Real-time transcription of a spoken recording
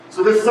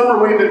So this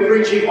summer we've been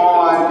preaching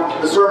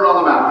on the Sermon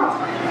on the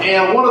Mount.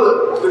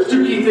 And there's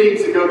two key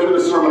things that go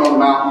through the Sermon on the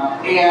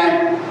Mount.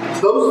 And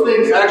those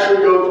things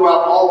actually go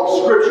throughout all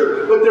of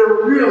Scripture. But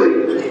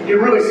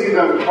you really see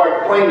them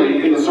quite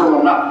plainly in the Sermon on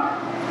the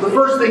Mount. The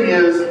first thing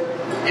is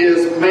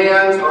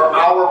man's or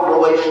our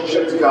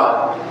relationship to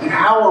God. And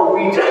how are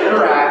we to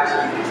interact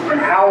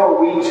and how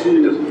are we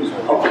to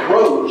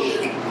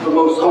approach the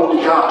most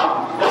holy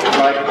God.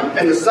 Right?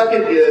 And the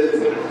second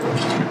is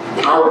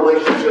our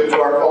relationship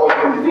to our fellow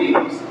human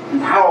beings.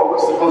 And how are we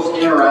supposed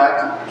to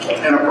interact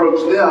and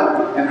approach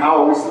them, and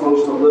how are we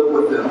supposed to live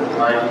with them,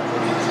 right?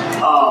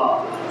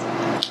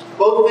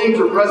 Both things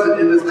are present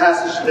in this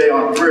passage today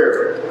on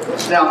prayer.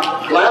 Now,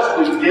 last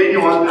week,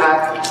 Daniel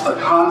unpacked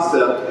a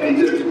concept, and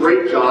he did a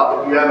great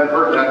job. If you haven't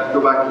heard that, go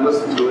back and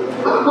listen to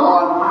it.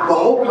 On the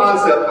whole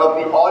concept of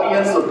the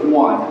audience of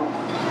one.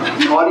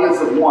 The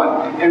audience of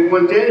one. And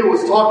when Daniel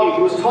was talking,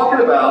 he was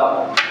talking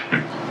about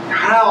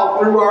how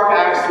through our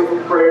acts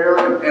of prayer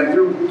and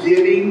through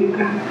giving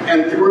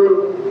and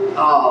through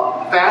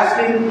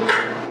fasting,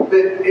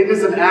 that it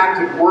is an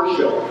act of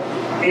worship.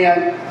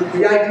 And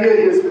the idea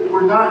is that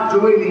we're not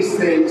doing these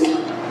things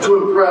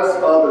to impress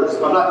others.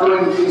 I'm not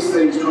doing these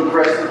things to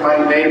impress my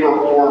neighbor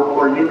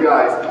or you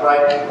guys,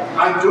 right?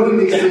 I'm doing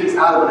these things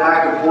out of an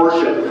act of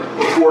worship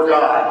before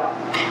God.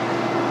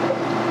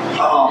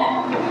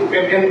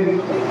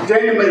 And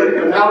Daniel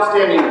made an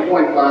outstanding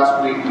point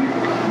last week.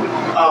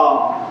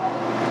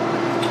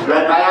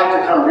 I have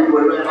to kind of read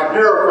what I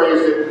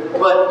paraphrased it,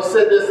 but he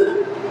said this: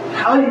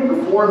 how you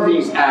perform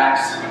these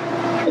acts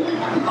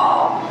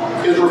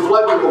is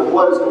reflective of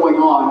what is going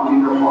on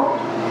in your heart.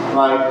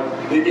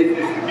 Right?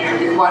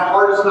 If my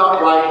heart is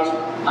not right,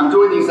 I'm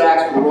doing these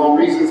acts for the wrong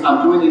reasons.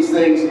 I'm doing these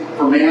things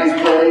for man's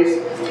praise,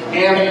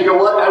 and you know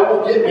what? I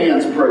will get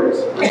man's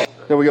praise.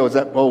 There we go.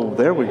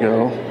 There we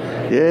go.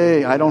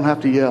 Yay! I don't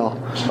have to yell.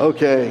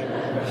 Okay.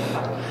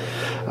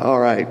 All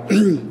right.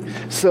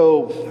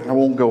 So I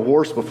won't go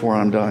hoarse before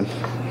I'm done.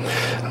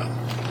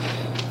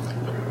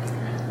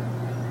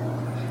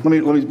 Let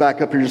me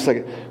back up here just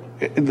a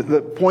second.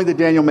 The point that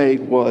Daniel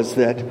made was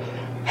that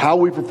how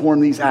we perform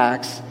these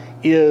acts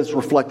is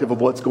reflective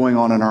of what's going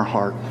on in our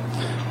heart.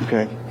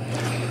 Okay?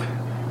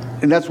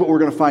 And that's what we're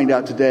going to find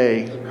out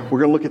today. We're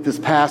going to look at this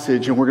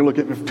passage, and we're going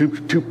to look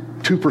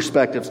at two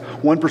perspectives.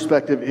 One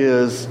perspective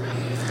is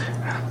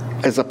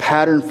as a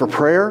pattern for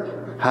prayer.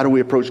 How do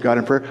we approach God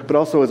in prayer? But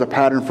also as a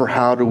pattern for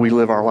how do we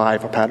live our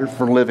life, a pattern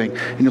for living.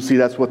 And you'll see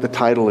that's what the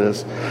title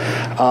is.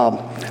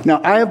 Now,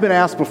 I have been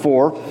asked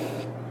before,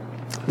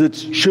 that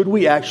should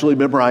we actually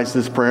memorize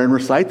this prayer and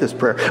recite this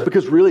prayer?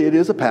 Because really it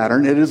is a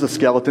pattern, it is a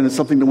skeleton, it's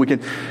something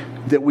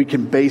that we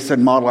can base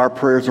and model our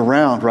prayers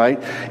around, right?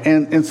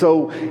 And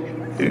so,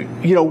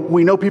 you know,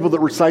 we know people that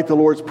recite the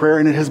Lord's Prayer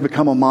and it has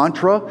become a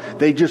mantra.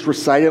 They just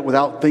recite it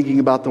without thinking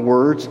about the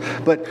words.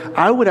 But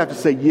I would have to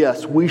say,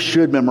 yes, we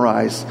should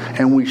memorize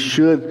and we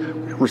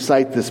should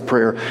recite this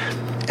prayer.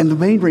 And the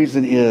main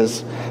reason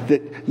is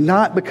that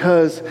not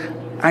because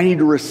I need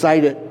to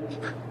recite it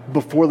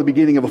before the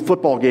beginning of a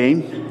football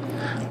game,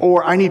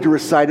 or I need to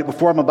recite it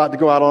before I'm about to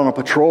go out on a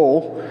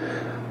patrol.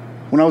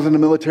 When I was in the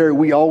military,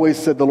 we always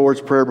said the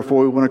Lord's Prayer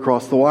before we went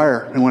across the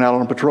wire and went out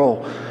on a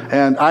patrol.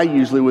 And I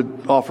usually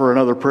would offer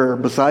another prayer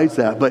besides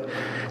that. But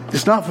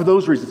it's not for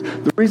those reasons.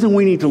 The reason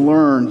we need to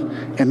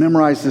learn and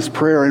memorize this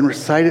prayer and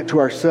recite it to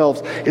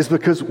ourselves is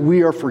because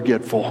we are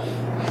forgetful.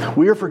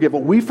 We are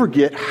forgetful. We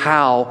forget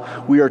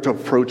how we are to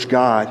approach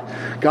God.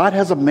 God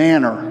has a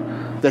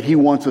manner that He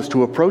wants us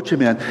to approach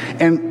Him in.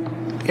 And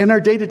in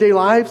our day-to-day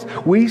lives,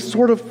 we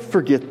sort of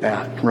forget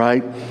that,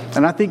 right?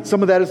 And I think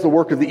some of that is the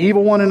work of the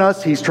evil one in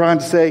us. He's trying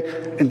to say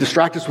and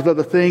distract us with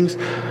other things.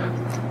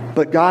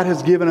 But God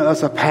has given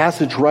us a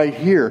passage right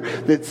here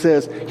that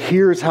says,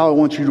 here's how I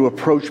want you to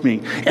approach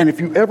me. And if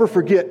you ever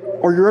forget,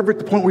 or you're ever at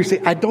the point where you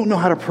say, I don't know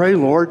how to pray,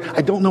 Lord,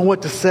 I don't know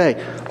what to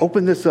say,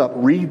 open this up,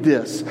 read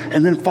this,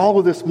 and then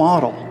follow this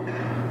model.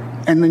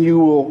 And then you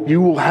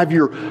will have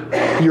your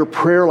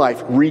prayer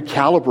life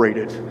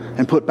recalibrated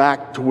and put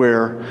back to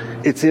where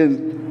it's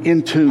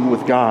in tune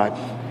with God.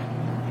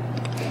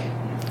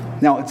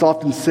 Now, it's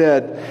often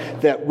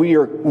said that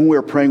when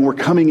we're praying, we're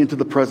coming into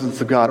the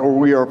presence of God, or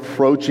we are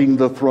approaching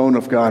the throne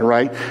of God,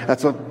 right?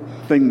 That's a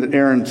thing that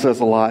Aaron says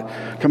a lot,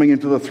 coming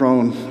into the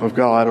throne of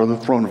God or the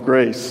throne of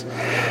grace.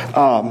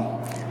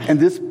 And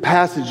this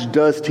passage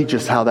does teach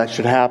us how that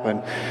should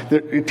happen.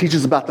 It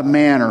teaches about the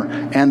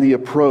manner and the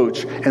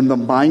approach and the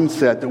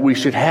mindset that we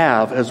should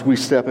have as we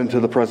step into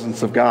the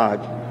presence of God.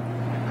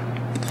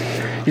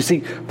 You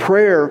see,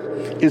 prayer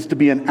is to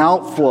be an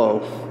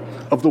outflow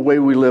of the way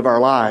we live our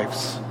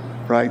lives,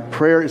 right?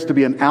 Prayer is to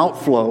be an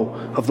outflow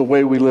of the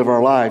way we live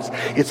our lives.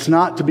 It's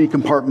not to be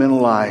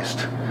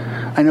compartmentalized.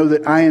 I know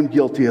that I am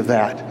guilty of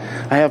that.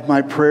 I have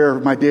my prayer,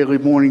 my daily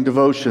morning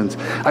devotions.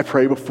 I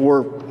pray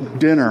before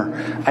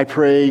dinner. I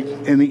pray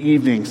in the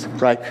evenings,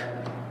 right?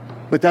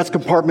 But that's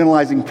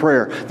compartmentalizing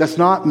prayer. That's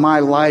not my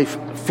life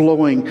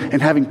flowing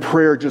and having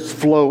prayer just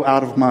flow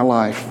out of my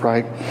life,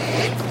 right?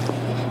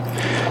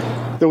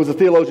 There was a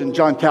theologian,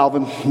 John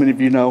Calvin, many of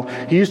you know.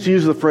 He used to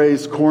use the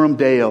phrase coram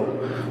Deo,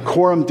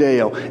 coram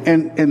Deo.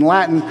 And in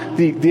Latin,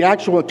 the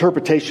actual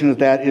interpretation of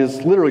that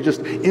is literally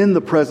just in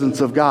the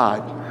presence of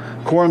God.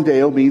 Coram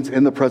Deo means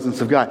in the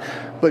presence of God.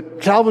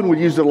 But Calvin would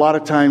use it a lot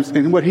of times,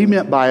 and what he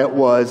meant by it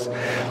was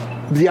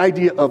the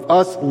idea of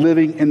us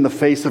living in the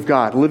face of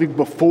God, living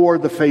before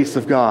the face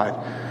of God,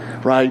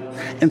 right?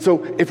 And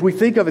so if we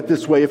think of it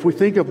this way, if we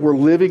think of we're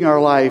living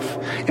our life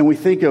and we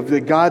think of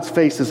that God's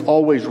face is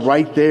always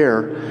right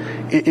there,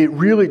 it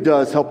really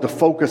does help to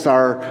focus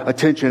our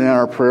attention in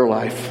our prayer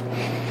life.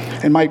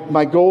 And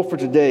my goal for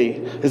today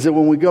is that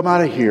when we come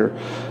out of here,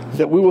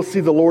 that we will see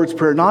the Lord's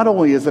Prayer not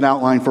only as an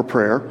outline for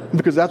prayer,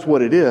 because that's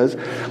what it is,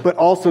 but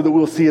also that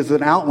we'll see as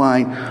an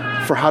outline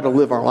for how to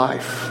live our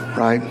life,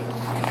 right?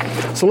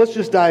 So let's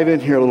just dive in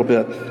here a little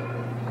bit.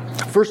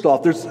 First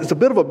off, it's a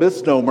bit of a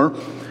misnomer,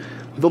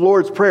 the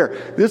Lord's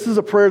Prayer. This is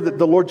a prayer that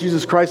the Lord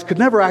Jesus Christ could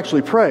never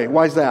actually pray.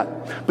 Why is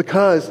that?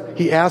 Because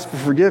he asked for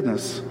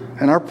forgiveness.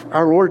 And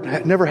our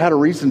Lord never had a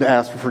reason to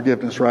ask for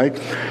forgiveness, right?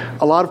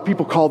 A lot of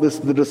people call this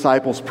the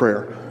disciples'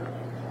 prayer.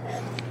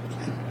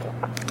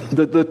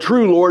 The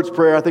true Lord's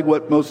Prayer, I think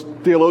what most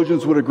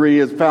theologians would agree,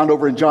 is found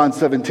over in John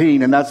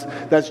 17, and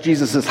that's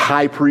Jesus'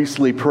 high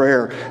priestly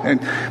prayer. And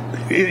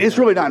it's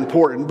really not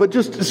important, but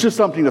it's just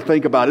something to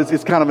think about.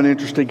 It's kind of an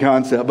interesting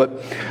concept.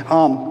 But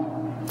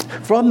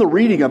from the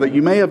reading of it,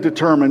 you may have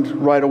determined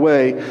right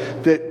away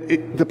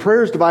that the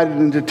prayer is divided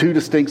into two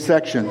distinct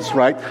sections,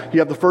 right? You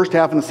have the first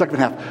half and the second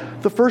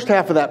half. The first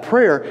half of that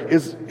prayer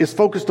is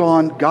focused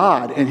on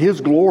God and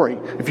His glory.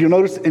 If you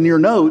notice in your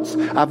notes,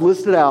 I've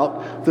listed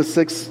out the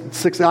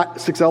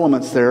six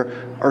elements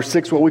there, or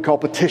six what we call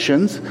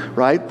petitions,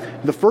 right?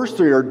 The first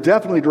three are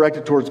definitely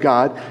directed towards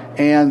God,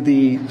 and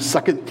the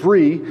second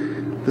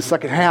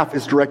half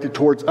is directed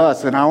towards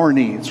us and our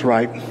needs,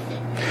 right?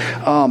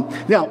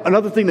 Now,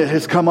 another thing that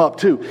has come up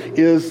too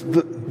is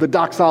the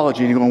doxology.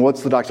 And you're going,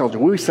 what's the doxology?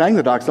 We sang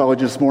the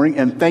doxology this morning,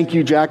 and thank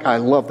you, Jack. I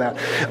love that.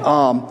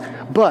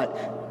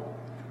 But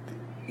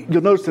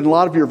you'll notice in a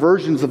lot of your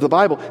versions of the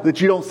Bible that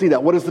you don't see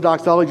that. What is the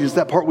doxology? It's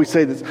that part we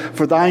say that's,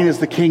 for thine is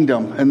the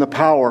kingdom and the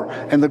power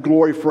and the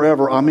glory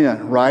forever.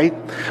 Amen. Right?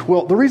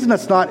 Well, the reason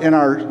that's not in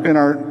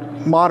our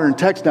modern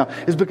text now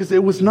is because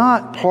it was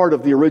not part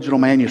of the original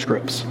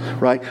manuscripts,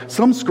 right?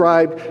 Some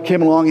scribe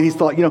came along and he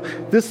thought,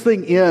 this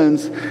thing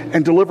ends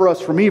and deliver us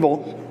from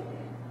evil.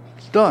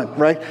 It's done,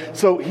 right?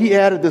 So he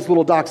added this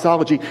little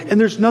doxology, and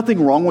there's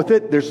nothing wrong with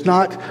it. There's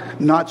not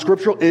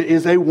scriptural. It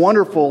is a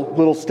wonderful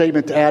little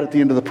statement to add at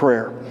the end of the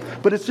prayer,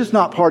 but it's just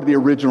not part of the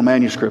original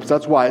manuscripts.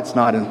 That's why it's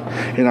not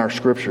in our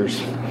scriptures.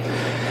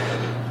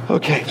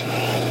 Okay.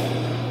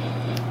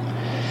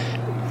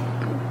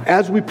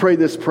 As we pray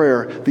this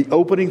prayer, the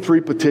opening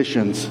three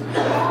petitions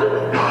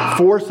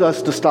force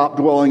us to stop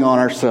dwelling on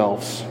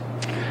ourselves.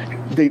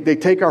 They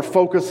take our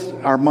focus,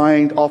 our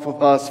mind off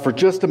of us for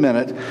just a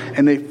minute,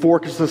 and they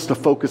force us to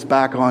focus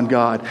back on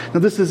God. Now,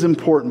 this is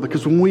important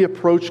because when we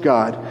approach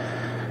God,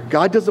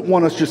 God doesn't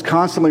want us just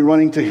constantly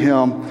running to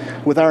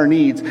Him with our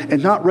needs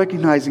and not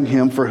recognizing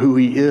Him for who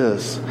He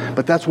is.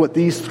 But that's what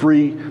these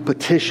three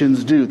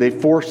petitions do. They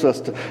force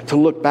us to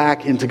look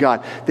back into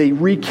God. They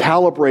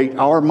recalibrate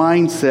our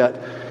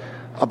mindset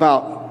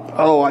about,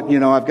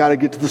 I've got to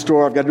get to the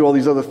store, I've got to do all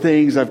these other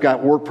things, I've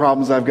got work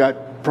problems, I've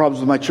got problems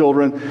with my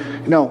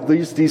children. No,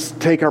 these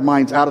take our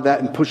minds out of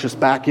that and push us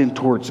back in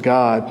towards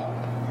God.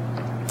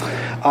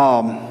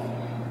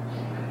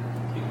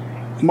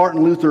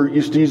 Martin Luther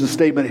used to use a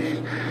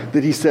statement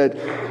that he said,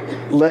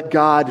 "Let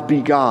God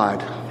be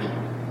God."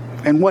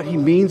 And what he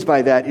means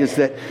by that is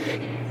that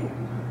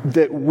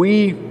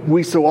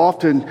we so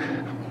often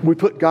we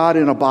put God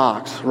in a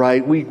box,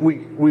 right?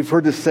 We've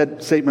heard this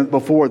statement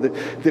before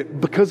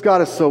that because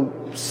God is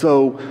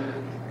so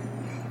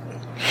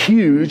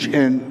huge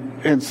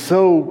and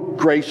so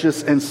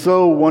gracious and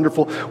so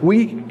wonderful,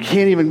 we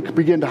can't even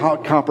begin to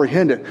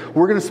comprehend it.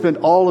 We're going to spend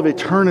all of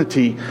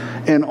eternity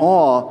in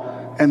awe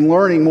and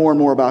learning more and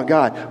more about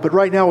God. But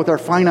right now, with our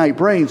finite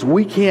brains,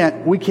 we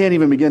can't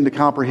even begin to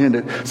comprehend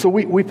it. So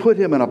we put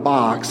Him in a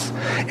box.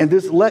 And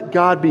this "let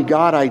God be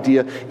God"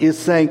 idea is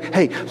saying,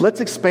 hey,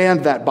 let's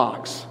expand that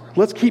box.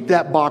 Let's keep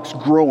that box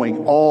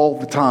growing all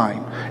the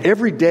time.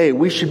 Every day,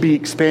 we should be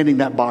expanding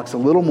that box a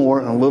little more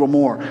and a little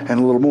more and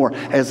a little more.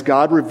 As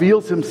God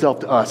reveals Himself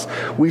to us,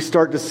 we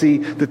start to see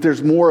that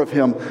there's more of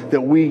Him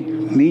that we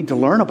need to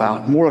learn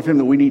about, more of Him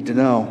that we need to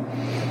know.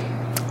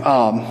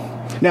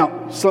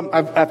 Now,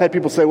 I've had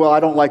people say, well, I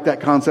don't like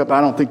that concept.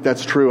 I don't think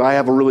that's true. I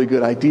have a really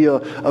good idea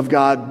of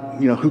God,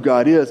 who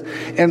God is.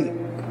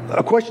 And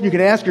a question you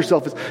can ask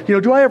yourself is,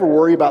 do I ever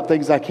worry about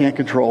things I can't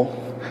control?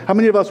 How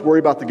many of us worry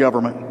about the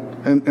government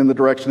and the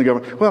direction of the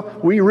government? Well,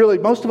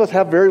 most of us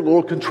have very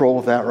little control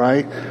of that,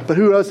 right? But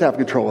who does have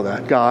control of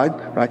that?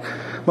 God, right?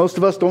 Most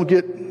of us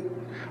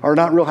are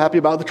not real happy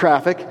about the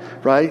traffic,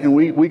 right? And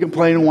we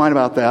complain and whine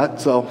about that.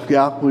 So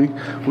yeah,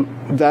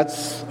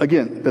 that's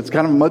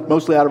kind of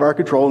mostly out of our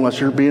control unless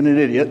you're being an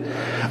idiot.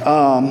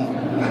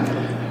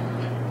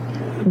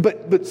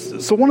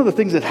 So one of the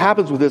things that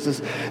happens with this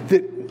is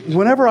that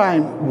whenever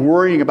I'm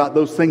worrying about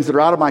those things that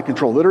are out of my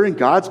control, that are in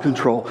God's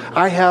control,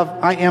 I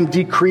am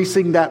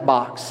decreasing that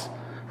box,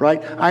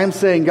 right? I am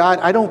saying, God,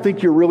 I don't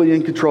think you're really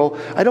in control.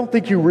 I don't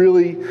think you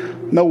really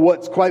know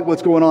what's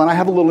going on. I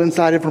have a little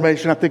inside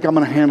information. I think I'm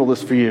going to handle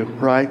this for you,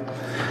 right?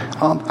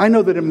 I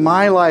know that in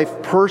my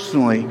life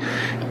personally,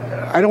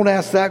 I don't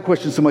ask that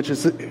question so much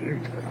as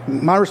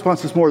my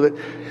response is more that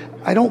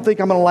I don't think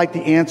I'm going to like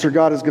the answer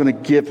God is going to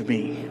give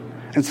me.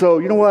 And so,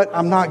 you know what?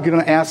 I'm not going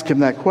to ask him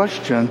that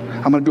question.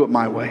 I'm going to do it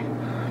my way.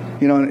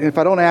 And if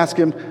I don't ask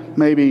him,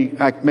 maybe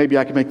I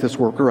can make this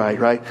work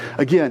right?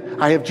 Again,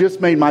 I have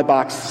just made my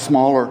box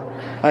smaller.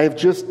 I have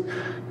just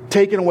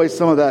taken away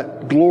some of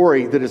that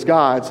glory that is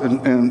God's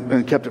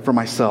and kept it for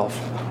myself,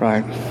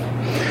 right?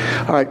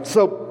 All right,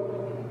 so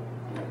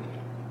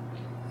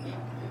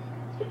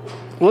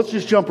let's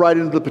just jump right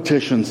into the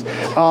petitions.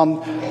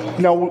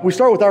 Now, we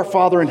start with our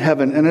Father in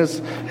heaven, and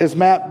as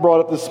Matt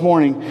brought up this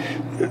morning,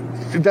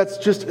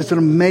 it's an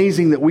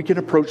amazing that we can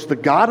approach the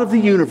God of the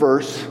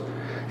universe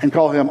and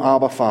call him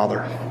Abba Father.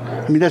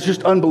 I mean, that's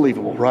just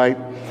unbelievable, right?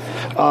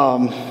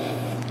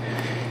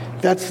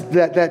 That's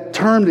that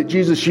term that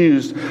Jesus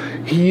used.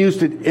 He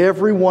used it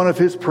every one of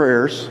his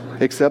prayers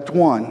except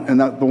one, and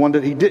the one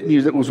that he didn't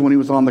use it was when he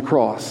was on the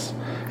cross,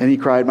 and he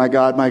cried, my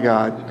God,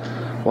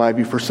 why have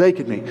you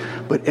forsaken me?"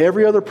 But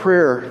every other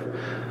prayer,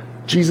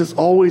 Jesus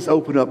always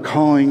opened up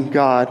calling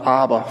God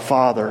Abba,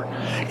 Father.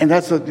 And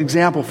that's an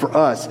example for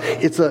us.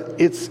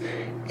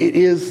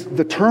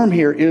 The term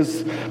here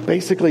is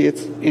basically,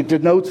 it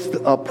denotes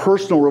a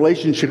personal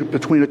relationship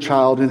between a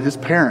child and his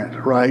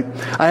parent, right?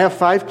 I have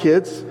 5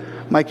 kids.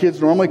 My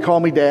kids normally call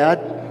me Dad.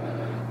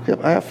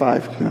 Yep, I have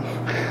 5.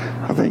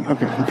 I think.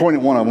 Okay, I'm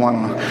pointing at one of them. I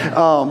don't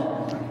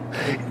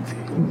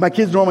know. My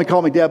kids normally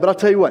call me Dad, but I'll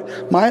tell you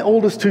what. My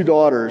oldest 2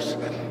 daughters,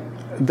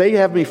 they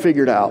have me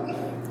figured out.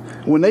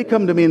 When they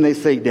come to me and they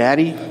say,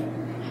 "Daddy,"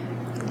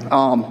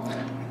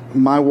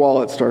 my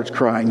wallet starts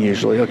crying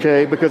usually,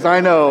 okay? Because I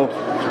know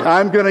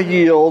I'm going to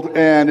yield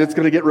and it's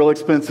going to get real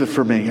expensive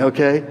for me,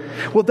 okay?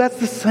 Well, that's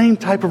the same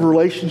type of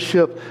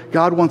relationship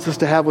God wants us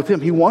to have with him.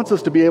 He wants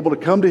us to be able to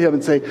come to him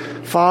and say,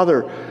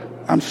 "Father,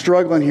 I'm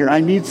struggling here. I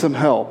need some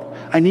help.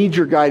 I need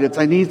your guidance.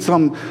 I need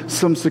some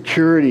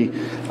security."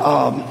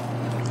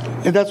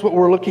 And that's what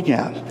we're looking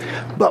at.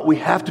 But we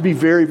have to be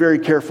very, very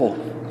careful,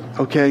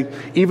 okay?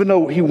 Even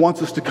though he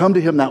wants us to come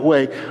to him that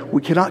way,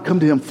 we cannot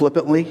come to him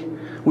flippantly.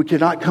 We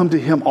cannot come to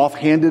him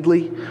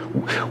offhandedly.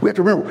 We have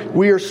to remember,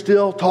 we are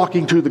still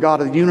talking to the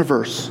God of the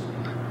universe.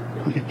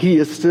 He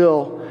is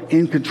still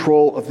in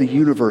control of the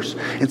universe.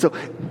 And so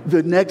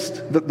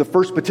the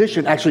first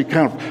petition actually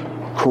kind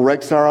of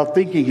corrects our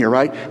thinking here,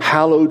 right?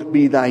 Hallowed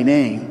be thy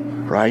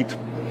name, right?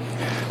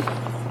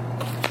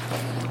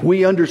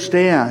 We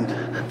understand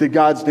that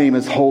God's name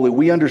is holy.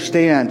 We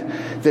understand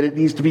that it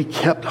needs to be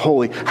kept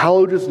holy.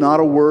 Hallowed is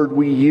not a word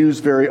we use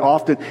very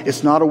often.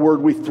 It's not a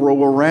word we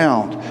throw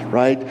around,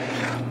 right?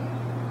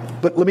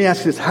 But let me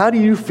ask you this. How do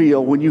you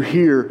feel when you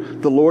hear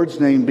the Lord's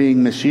name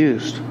being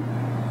misused?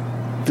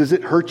 Does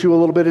it hurt you a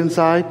little bit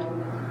inside?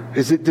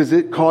 Does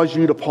it cause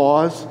you to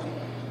pause?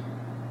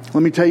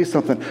 Let me tell you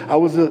something. I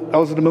was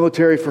in the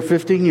military for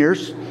 15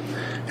 years,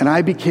 and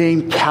I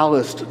became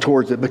calloused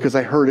towards it because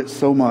I heard it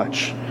so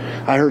much.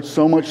 I heard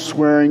so much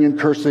swearing and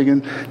cursing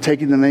and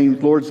taking the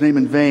Lord's name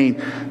in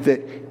vain that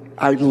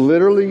I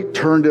literally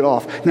turned it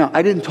off. Now,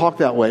 I didn't talk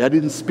that way. I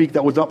didn't speak.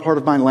 That was not part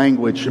of my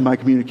language and my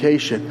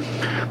communication.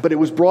 But it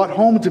was brought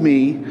home to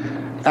me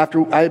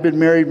after I had been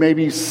married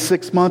maybe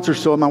 6 months or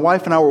so. And my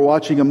wife and I were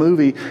watching a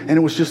movie, and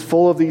it was just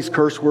full of these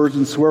curse words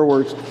and swear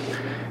words.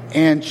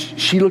 And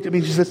she looked at me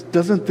and she says,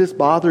 "Doesn't this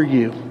bother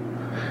you?"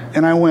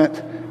 And I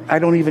went, "I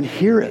don't even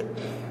hear it.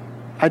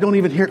 I don't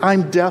even hear it.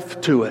 I'm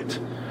deaf to it."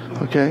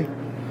 Okay?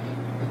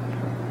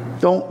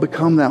 Don't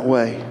become that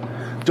way.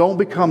 Don't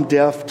become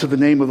deaf to the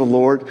name of the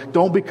Lord.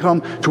 Don't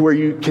become to where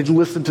you can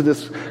listen to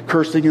this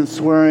cursing and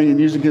swearing and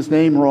using his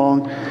name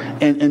wrong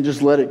and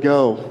just let it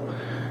go.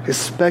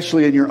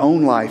 Especially in your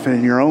own life and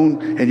in your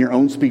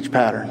own speech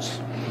patterns.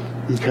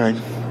 Okay?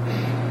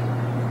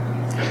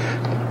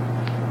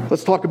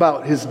 Let's talk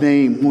about his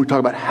name when we talk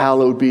about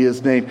hallowed be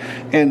his name.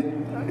 And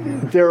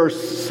there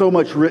is so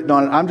much written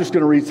on it. I'm just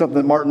going to read something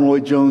that Martin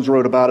Lloyd-Jones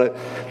wrote about it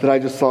that I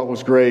just thought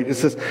was great. It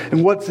says,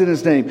 "And what's in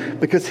his name?"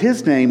 Because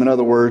his name, in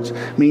other words,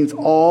 means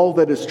all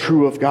that is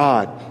true of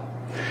God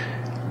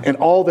and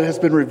all that has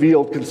been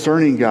revealed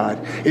concerning God.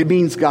 It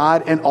means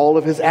God and all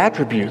of his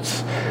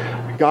attributes.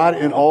 God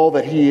and all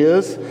that he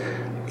is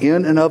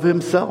in and of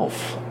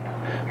himself.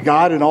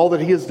 God and all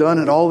that he has done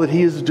and all that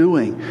he is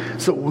doing.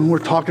 So when we're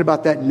talking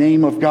about that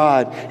name of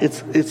God,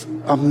 it's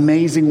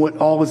amazing what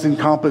all is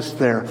encompassed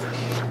there.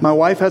 My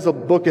wife has a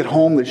book at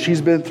home that she's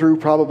been through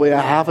probably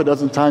a half a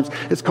dozen times.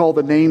 It's called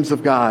The Names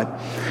of God.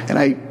 And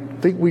I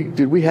think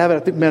we have it? I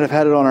think we might have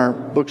had it on our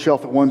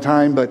bookshelf at one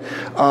time. But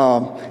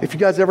if you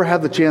guys ever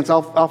have the chance,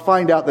 I'll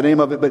find out the name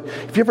of it. But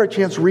if you ever have a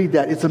chance to read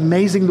that, it's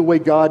amazing the way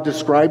God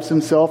describes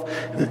himself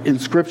in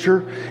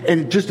Scripture.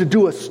 And just to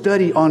do a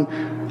study on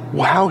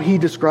how he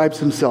describes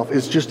himself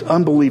is just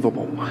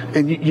unbelievable.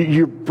 And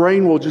your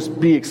brain will just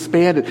be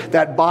expanded.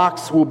 That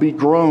box will be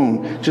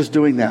grown just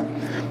doing that.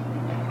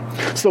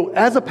 So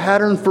as a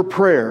pattern for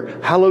prayer,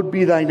 hallowed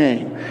be thy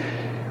name.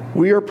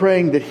 We are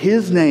praying that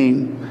His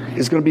name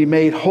is going to be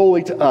made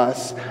holy to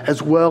us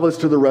as well as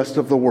to the rest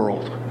of the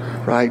world,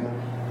 right?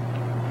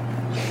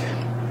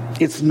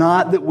 It's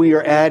not that we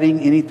are adding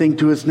anything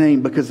to His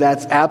name, because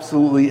that's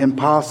absolutely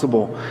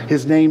impossible.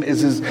 His name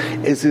is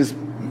as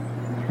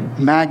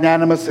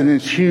magnanimous and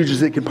as huge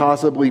as it can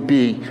possibly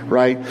be,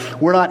 right?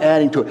 We're not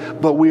adding to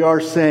it, but we are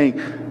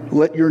saying,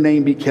 let your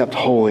name be kept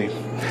holy.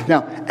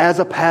 Now, as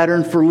a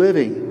pattern for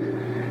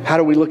living, how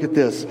do we look at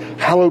this?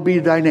 Hallowed be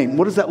thy name.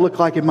 What does that look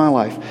like in my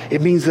life?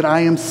 It means that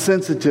I am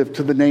sensitive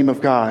to the name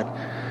of God.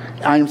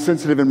 I am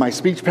sensitive in my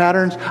speech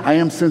patterns. I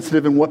am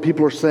sensitive in what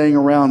people are saying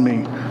around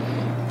me.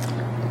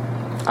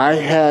 I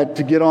had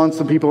to get on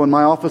some people in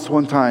my office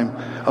one time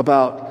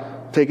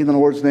about taking the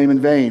Lord's name in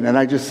vain. And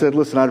I just said,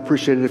 listen, I'd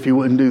appreciate it if you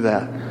wouldn't do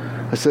that.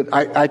 I said,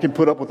 I can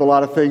put up with a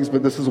lot of things,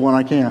 but this is one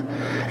I can't.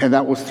 And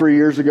that was 3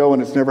 years ago,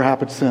 and it's never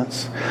happened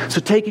since.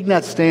 So taking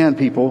that stand,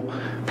 people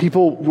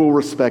will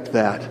respect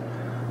that.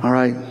 All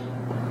right?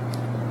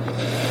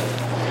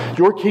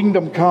 Your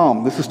kingdom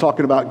come. This is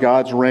talking about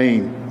God's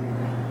reign.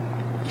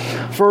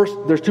 First,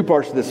 there's two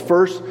parts to this.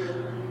 First,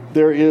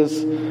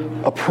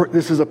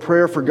 this is a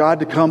prayer for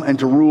God to come and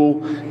to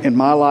rule in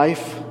my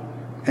life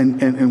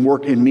and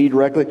work in me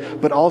directly.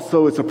 But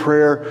also it's a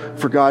prayer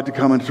for God to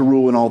come and to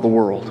rule in all the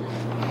world.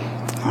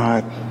 All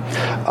right.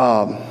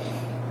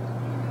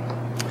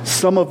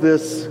 Some of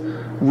this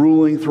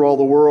ruling through all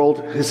the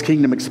world, His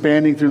kingdom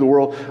expanding through the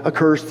world,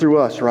 occurs through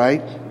us,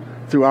 right?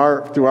 Through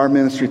our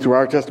ministry, through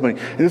our testimony.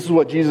 And this is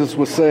what Jesus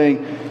was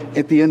saying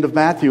at the end of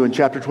Matthew in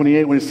chapter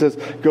 28 when He says,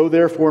 go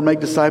therefore and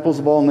make disciples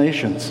of all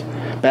nations,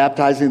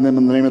 baptizing them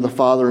in the name of the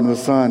Father and the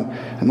Son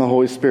and the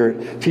Holy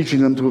Spirit, teaching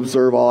them to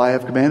observe all I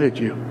have commanded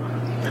you.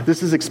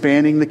 This is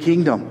expanding the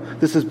kingdom.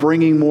 This is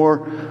bringing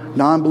more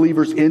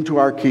non-believers into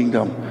our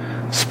kingdom,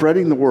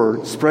 spreading the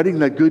word, spreading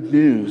the good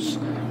news,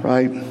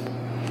 right?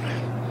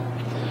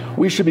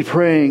 We should be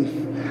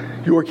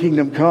praying, your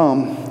kingdom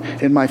come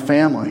in my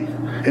family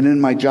and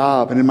in my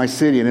job and in my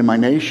city and in my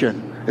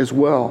nation as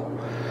well.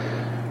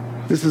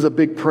 This is a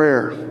big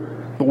prayer,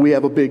 but we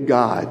have a big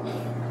God,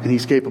 and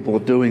He's capable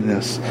of doing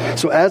this.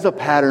 So as a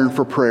pattern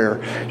for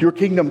prayer, your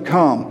kingdom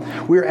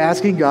come, we're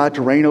asking God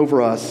to reign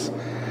over us.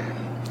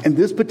 And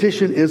this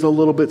petition is a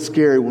little bit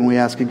scary when we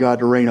ask God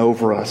to reign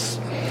over us.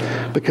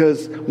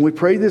 Because when we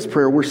pray this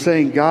prayer, we're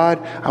saying,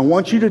 God, I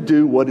want you to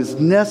do what is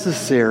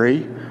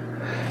necessary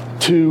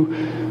to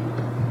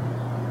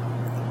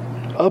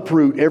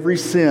uproot every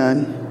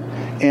sin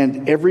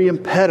and every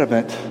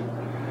impediment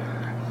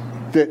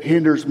that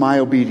hinders my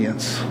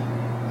obedience.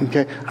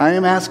 Okay? I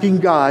am asking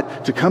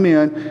God to come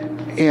in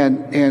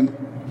and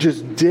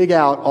just dig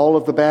out all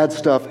of the bad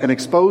stuff and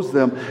expose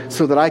them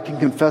so that I can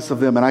confess of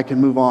them and I can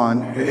move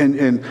on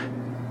and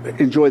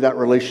enjoy that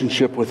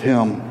relationship with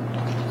Him.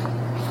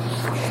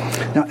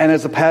 Now, and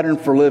as a pattern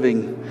for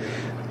living,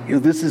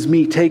 this is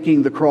me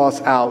taking the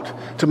cross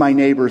out to my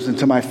neighbors and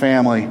to my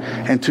family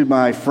and to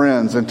my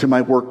friends and to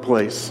my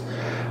workplace.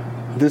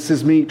 This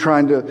is me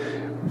trying to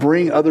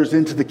bring others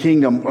into the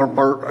kingdom,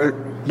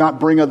 or not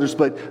bring others,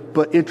 but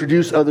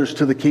introduce others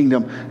to the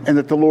kingdom, and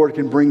that the Lord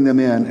can bring them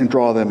in and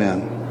draw them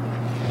in.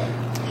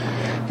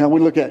 Now we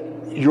look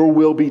at your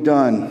will be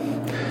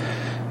done.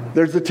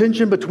 There's a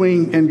tension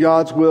between in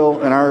God's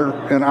will and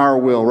our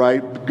will,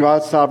 right?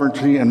 God's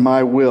sovereignty and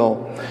my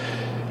will.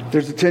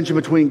 There's a tension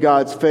between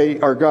God's faith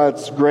or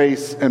God's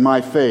grace and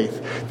my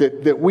faith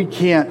that we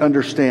can't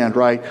understand,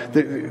 right?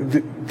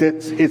 That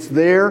it's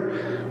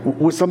there.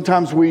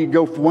 Sometimes we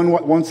go from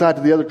one side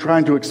to the other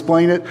trying to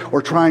explain it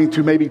or trying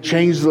to maybe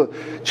change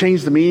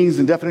the meanings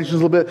and definitions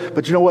a little bit.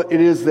 But you know what? It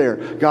is there.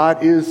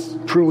 God is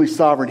truly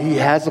sovereign. He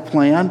has a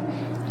plan,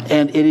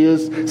 and it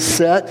is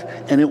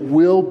set, and it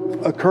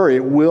will occur.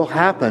 It will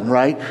happen,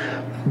 right?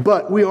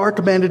 But we are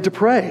commanded to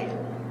pray.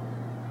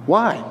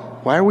 Why?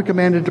 Why are we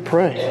commanded to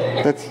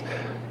pray?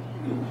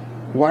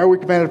 Why are we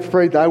commanded to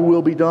pray, thy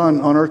will be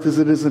done on earth as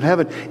it is in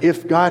heaven,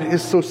 if God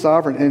is so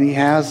sovereign and He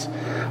has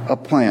a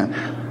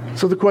plan?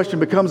 So the question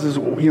becomes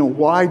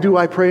why do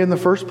I pray in the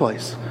first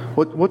place?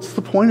 What's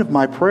the point of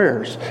my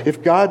prayers if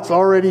it's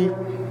already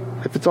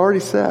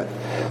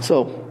set?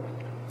 So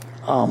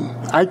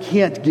I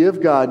can't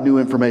give God new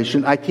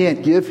information. I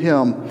can't give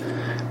Him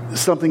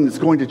something that's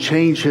going to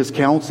change His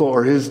counsel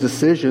or His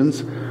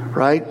decisions,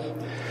 right?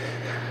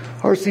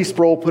 R.C.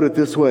 Sproul put it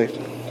this way: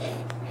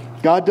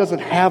 God doesn't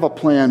have a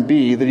plan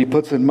B that He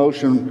puts in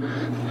motion.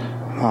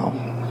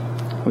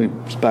 Let me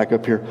just back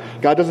up here.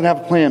 God doesn't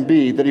have a plan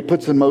B that He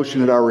puts in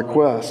motion at our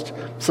request.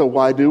 So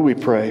why do we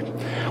pray?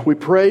 We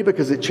pray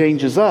because it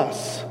changes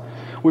us.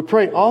 We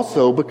pray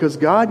also because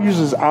God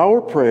uses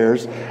our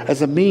prayers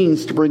as a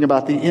means to bring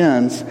about the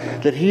ends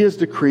that He has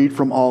decreed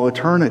from all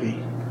eternity.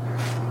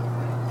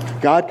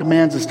 God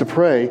commands us to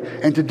pray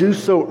and to do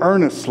so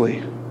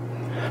earnestly.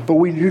 But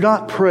we do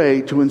not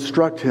pray to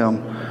instruct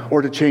Him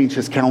or to change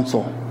His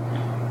counsel.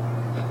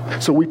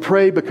 So we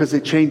pray because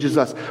it changes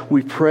us.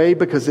 We pray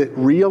because it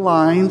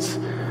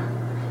realigns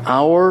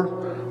our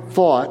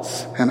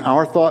thoughts and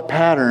our thought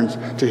patterns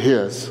to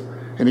His.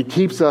 And it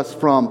keeps us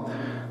from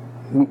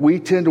we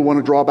tend to want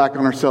to draw back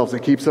on ourselves.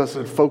 It keeps us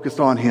focused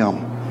on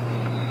Him.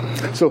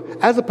 So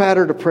as a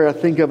pattern of prayer, I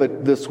think of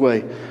it this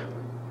way.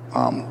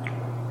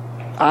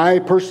 I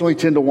personally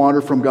tend to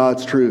wander from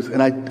God's truth,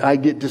 and I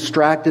get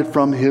distracted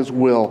from His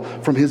will,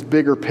 from His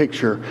bigger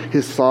picture,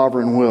 His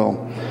sovereign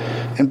will.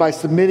 And by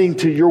submitting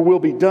to your will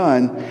be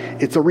done,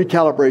 it's a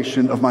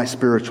recalibration of my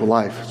spiritual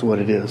life, is what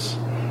it is.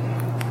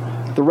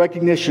 The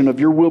recognition of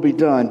your will be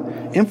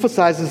done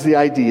emphasizes the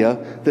idea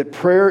that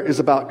prayer is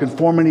about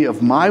conformity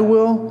of my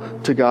will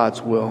to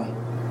God's will.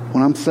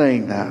 When I'm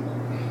saying that.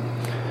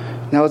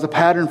 Now, as a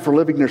pattern for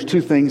living, there's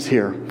two things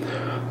here.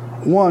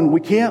 One,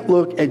 we can't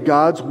look at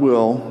God's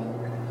will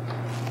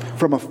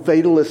from a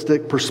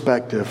fatalistic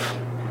perspective.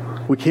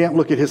 We can't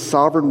look at His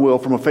sovereign will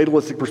from a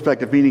fatalistic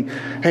perspective, meaning,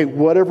 hey,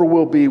 whatever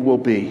will be,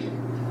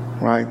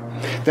 right?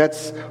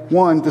 That's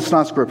one, that's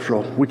not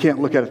scriptural. We can't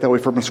look at it that way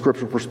from a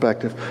scriptural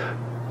perspective.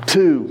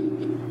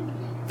 Two,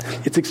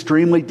 it's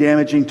extremely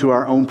damaging to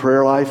our own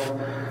prayer life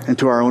and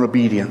to our own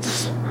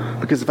obedience.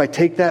 Because if I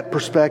take that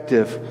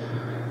perspective,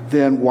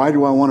 then why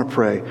do I want to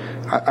pray?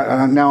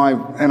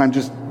 I'm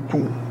just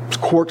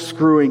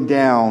corkscrewing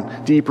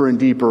down deeper and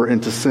deeper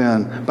into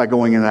sin by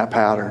going in that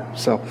pattern.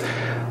 So,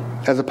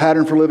 as a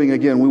pattern for living,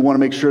 again, we want to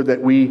make sure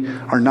that we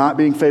are not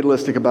being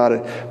fatalistic about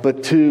it.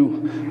 But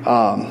two,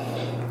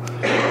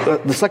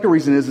 the second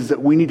reason is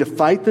that we need to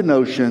fight the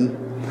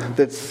notion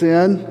that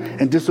sin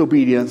and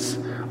disobedience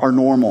are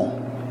normal.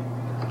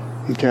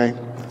 Okay?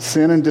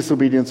 Sin and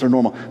disobedience are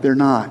normal. They're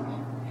not.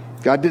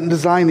 God didn't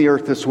design the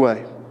earth this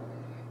way.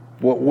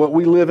 What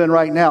we live in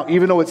right now,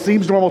 even though it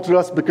seems normal to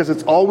us because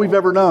it's all we've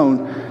ever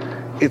known,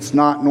 it's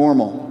not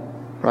normal.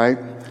 Right?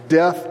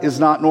 Death is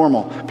not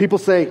normal. People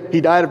say He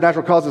died of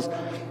natural causes.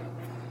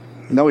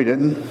 No, He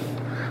didn't.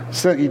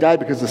 He died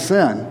because of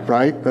sin,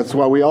 right? That's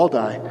why we all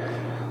die.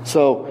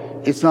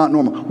 So it's not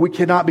normal. We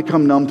cannot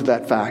become numb to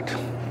that fact.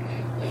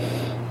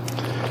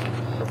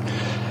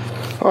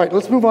 All right,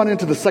 let's move on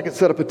into the second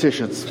set of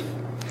petitions.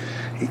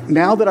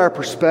 Now that our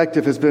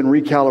perspective has been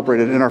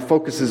recalibrated and our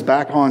focus is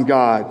back on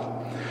God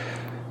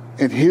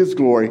and His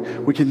glory,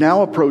 we can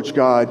now approach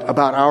God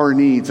about our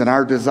needs and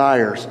our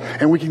desires.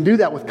 And we can do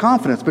that with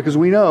confidence because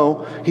we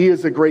know He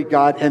is a great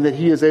God and that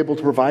He is able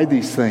to provide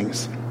these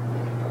things.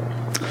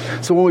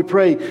 So when we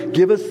pray,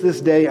 give us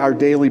this day our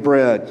daily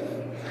bread.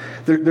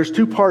 There's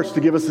two parts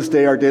to give us this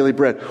day our daily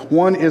bread.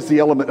 One is the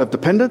element of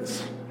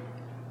dependence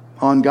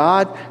on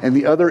God, and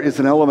the other is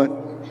an element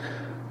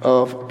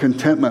of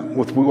contentment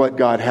with what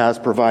God has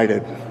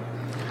provided.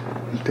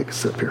 Let me take a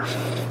sip here.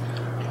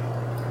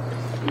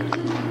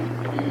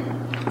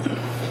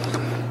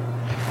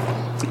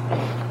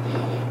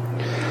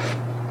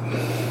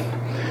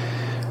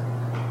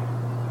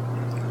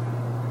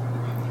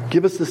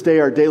 Give us this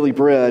day our daily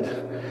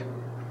bread.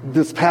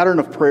 This pattern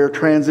of prayer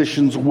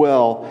transitions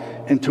well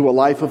into a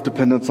life of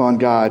dependence on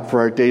God for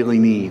our daily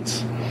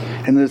needs.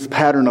 And this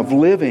pattern of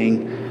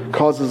living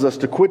causes us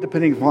to quit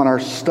depending upon our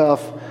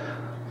stuff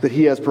that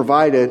He has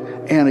provided,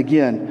 and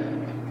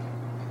again,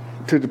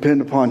 to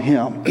depend upon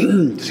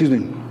Him. Excuse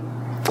me.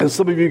 As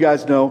some of you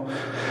guys know,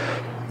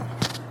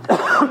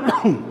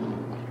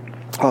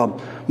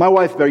 my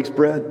wife bakes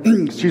bread.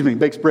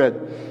 Bakes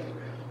bread.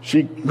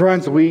 She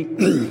grinds the wheat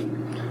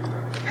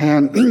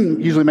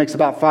and usually makes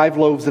about 5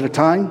 loaves at a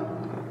time.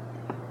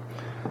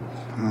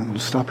 I'll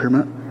just stop here a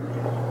minute.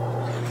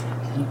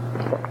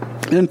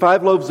 And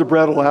 5 loaves of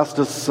bread will last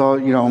us,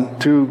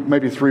 2,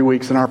 maybe 3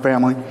 weeks in our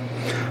family.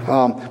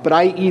 But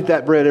I eat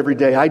that bread every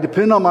day. I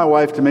depend on my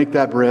wife to make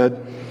that bread,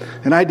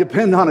 and I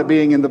depend on it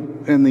being in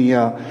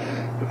the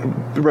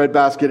bread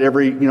basket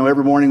every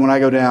morning when I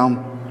go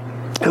down.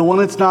 And when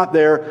it's not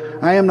there,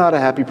 I am not a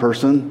happy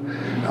person.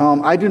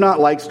 I do not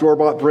like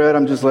store-bought bread.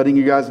 I'm just letting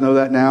you guys know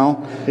that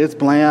now. It's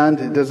bland.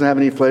 It doesn't have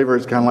any flavor.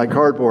 It's kind of like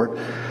cardboard.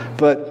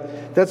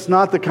 But that's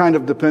not the kind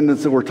of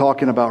dependence that we're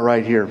talking about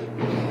right here.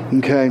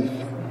 Okay?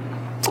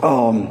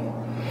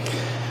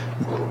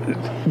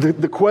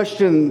 The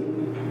question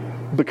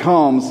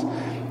becomes,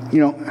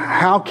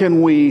 how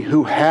can we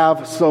who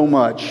have so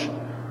much,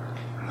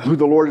 who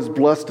the Lord has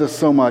blessed us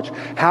so much,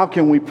 how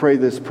can we pray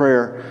this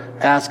prayer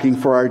asking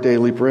for our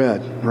daily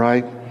bread,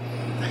 right?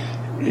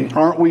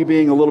 Aren't we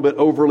being a little bit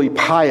overly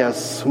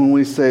pious when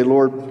we say,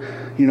 Lord,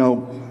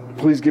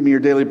 please give me your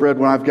daily bread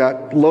when I've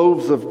got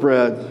loaves of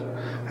bread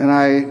and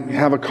I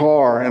have a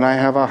car and I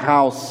have a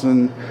house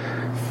and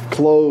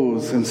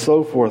clothes and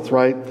so forth,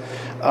 right?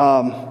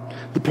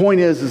 The point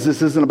is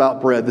this isn't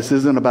about bread. This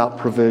isn't about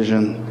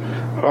provision,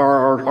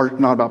 or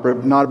not about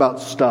bread, not about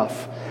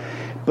stuff.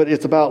 But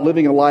it's about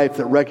living a life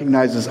that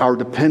recognizes our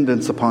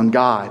dependence upon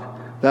God.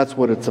 That's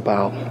what it's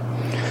about.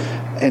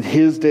 And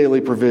His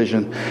daily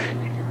provision.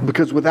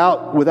 Because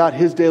without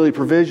His daily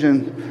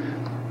provision,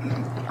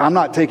 I'm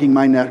not taking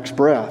my next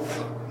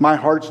breath. My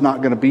heart's not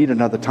going to beat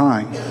another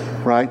time,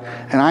 right?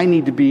 And I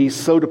need to be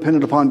so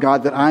dependent upon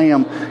God that I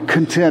am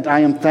content. I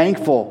am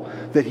thankful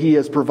that He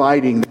is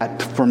providing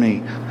that for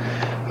me.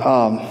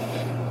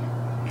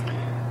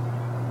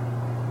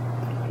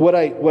 What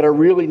I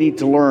really need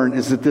to learn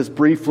is that this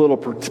brief little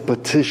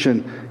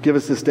petition, give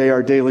us this day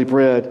our daily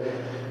bread,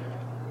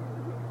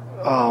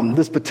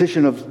 this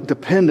petition of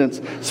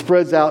dependence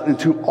spreads out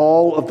into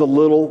all of the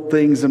little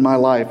things in my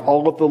life,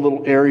 all of the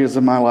little areas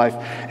in my life,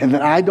 and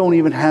that I don't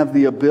even have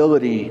the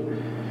ability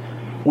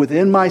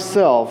within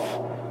myself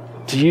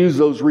to use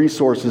those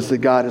resources that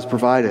God has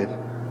provided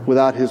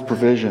without His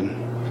provision.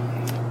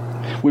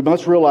 We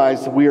must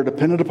realize that we are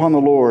dependent upon the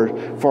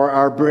Lord for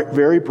our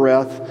very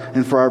breath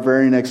and for our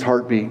very next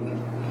heartbeat.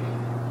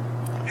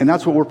 And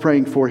that's what we're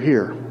praying for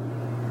here.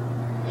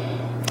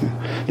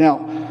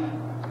 Now,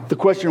 the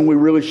question we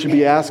really should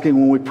be asking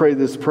when we pray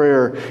this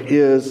prayer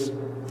is,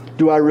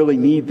 do I really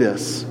need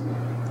this?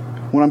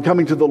 When I'm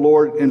coming to the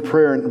Lord in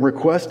prayer and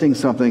requesting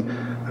something,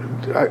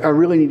 I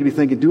really need to be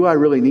thinking, do I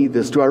really need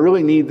this? Do I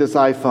really need this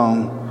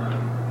iPhone?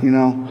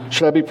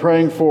 Should I be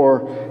praying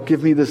for,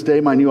 give me this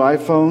day my new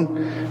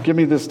iPhone? Give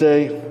me this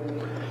day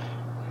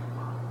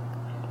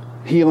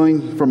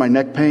healing for my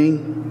neck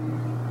pain?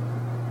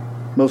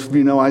 Most of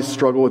you know I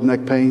struggle with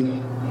neck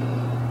pain.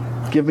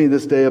 Give me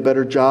this day a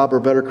better job or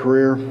better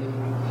career.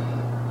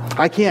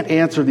 I can't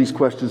answer these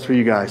questions for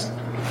you guys.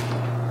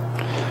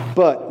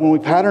 But when we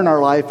pattern our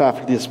life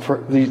after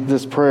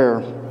this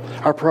prayer,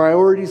 our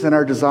priorities and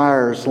our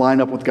desires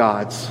line up with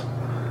God's.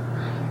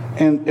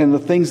 And the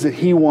things that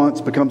He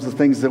wants becomes the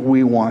things that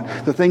we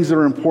want. The things that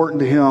are important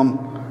to Him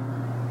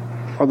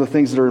are the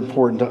things that are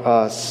important to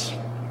us.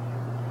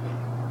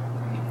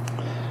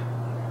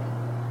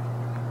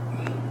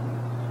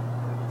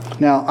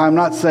 Now, I'm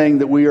not saying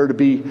that we are to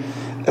be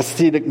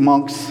ascetic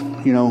monks,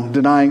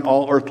 denying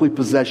all earthly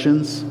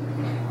possessions.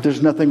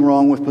 There's nothing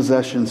wrong with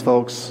possessions,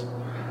 folks.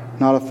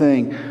 Not a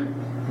thing.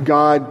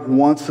 God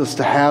wants us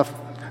to have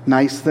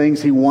nice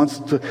things. He wants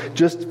to,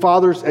 just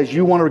fathers, as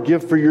you want to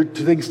give for your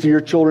things to your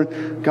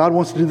children, God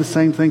wants to do the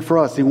same thing for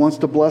us. He wants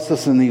to bless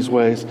us in these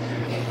ways.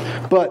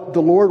 But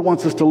the Lord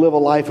wants us to live a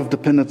life of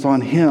dependence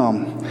on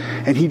Him.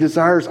 And He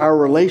desires our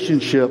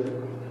relationship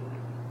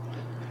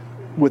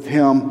with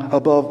Him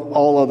above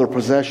all other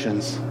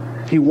possessions.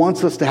 He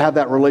wants us to have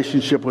that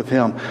relationship with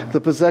Him.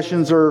 The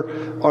possessions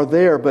are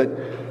there, but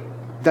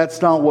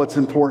that's not what's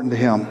important to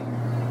Him.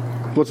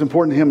 What's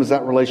important to Him is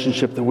that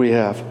relationship that we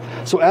have.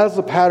 So as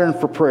a pattern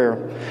for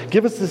prayer,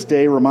 Give Us This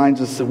Day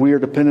reminds us that we are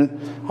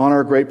dependent on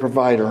our great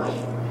provider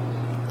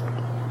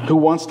who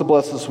wants to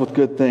bless us with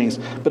good things.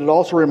 But it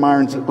also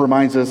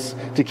reminds us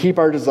to keep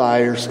our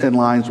desires in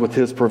line with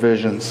His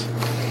provisions.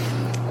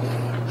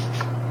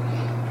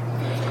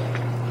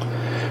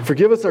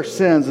 Forgive us our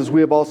sins as we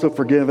have also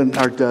forgiven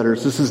our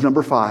debtors. This is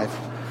number 5.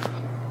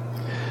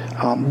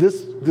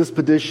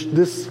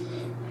 This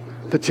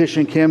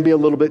petition can be a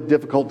little bit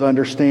difficult to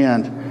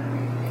understand.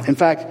 In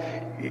fact,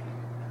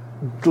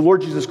 the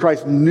Lord Jesus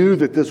Christ knew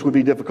that this would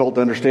be difficult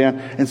to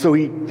understand, and so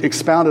He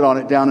expounded on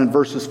it down in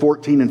verses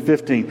 14 and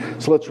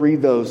 15. So let's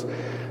read those.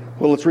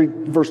 Well, let's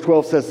read verse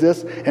 12 says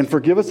this, and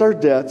forgive us our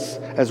debts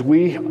as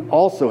we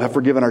also have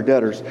forgiven our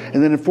debtors.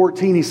 And then in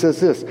 14 He says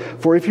this,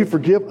 for if you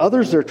forgive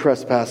others their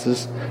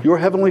trespasses, your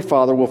heavenly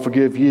Father will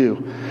forgive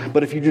you.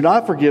 But if you do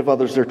not forgive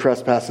others their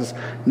trespasses,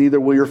 neither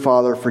will your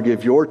Father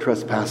forgive your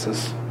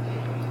trespasses.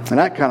 And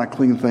that kind of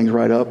cleaned things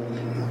right up,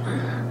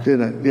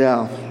 didn't it?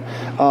 Yeah.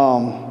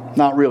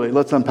 Not really.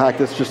 Let's unpack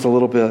this just a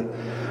little bit.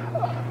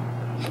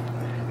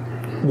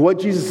 What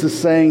Jesus is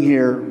saying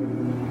here,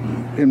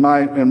 in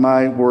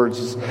my words,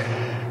 is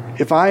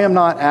if I am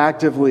not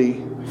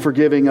actively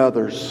forgiving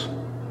others,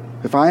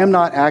 if I am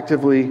not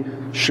actively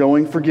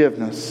showing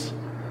forgiveness,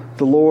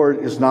 the Lord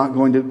is not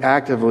going to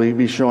actively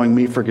be showing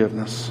me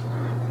forgiveness.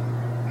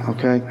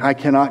 Okay? I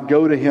cannot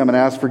go to Him and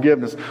ask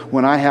forgiveness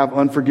when I have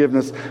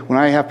unforgiveness, when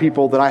I have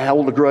people that I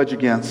hold a grudge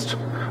against,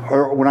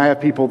 or when I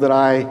have people that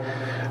I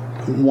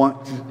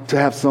want to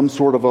have some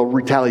sort of a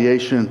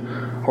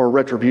retaliation or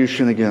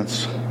retribution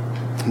against.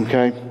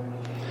 Okay?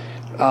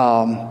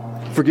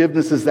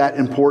 Forgiveness is that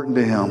important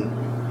to Him.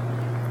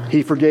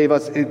 He forgave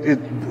us.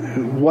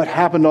 What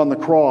happened on the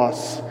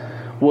cross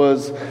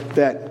was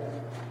that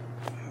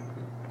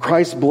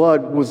Christ's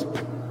blood was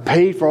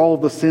paid for all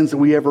of the sins that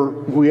we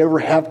ever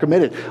have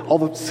committed. All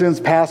the sins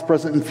past,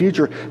 present, and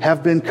future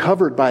have been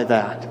covered by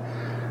that.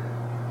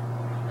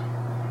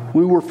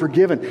 We were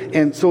forgiven.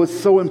 And so it's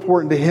so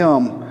important to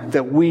Him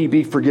that we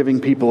be forgiving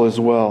people as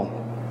well.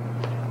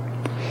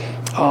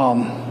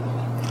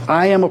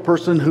 I am a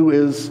person who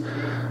is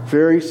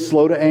very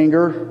slow to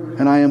anger,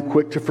 and I am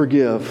quick to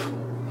forgive.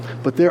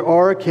 But there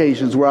are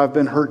occasions where I've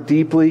been hurt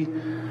deeply,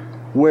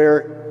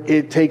 where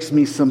it takes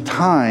me some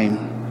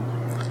time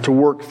to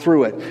work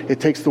through it. It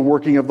takes the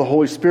working of the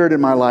Holy Spirit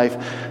in my life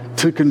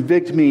to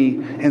convict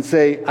me and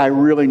say, I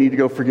really need to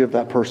go forgive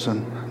that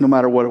person, no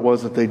matter what it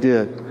was that they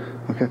did.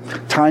 Okay?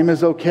 Time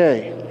is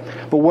okay.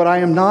 But what I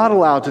am not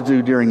allowed to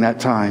do during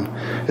that time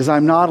is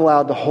I'm not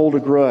allowed to hold a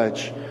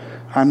grudge.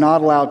 I'm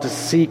not allowed to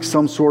seek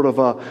some sort of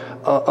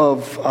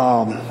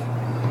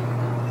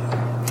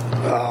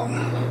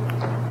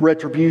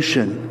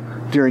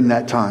retribution during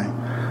that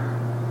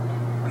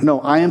time. No,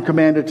 I am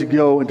commanded to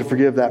go and to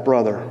forgive that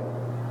brother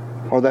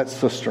or that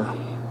sister.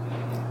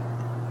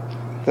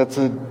 That's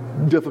a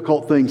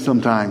difficult thing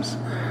sometimes.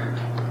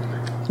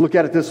 Look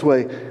at it this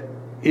way.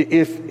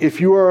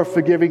 If you are a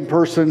forgiving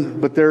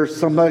person, but there's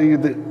somebody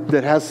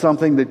that has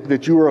something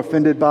that you are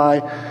offended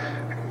by,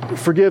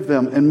 forgive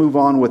them and move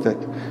on with it.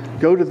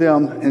 Go to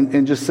them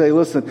and just say,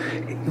 listen,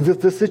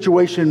 the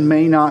situation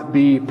may not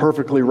be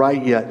perfectly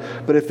right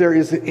yet, but if there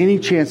is any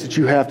chance that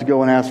you have to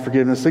go and ask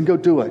forgiveness, then go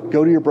do it.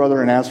 Go to your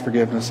brother and ask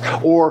forgiveness,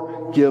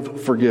 or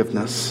give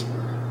forgiveness.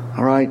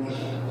 All right?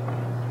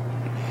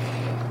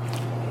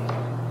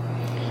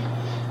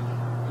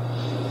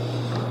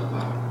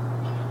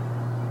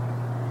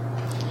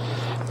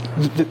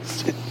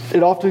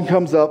 It often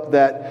comes up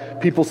that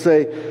people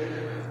say,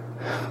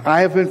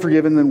 I have been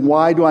forgiven, then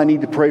why do I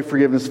need to pray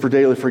forgiveness for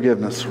daily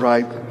forgiveness,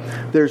 right?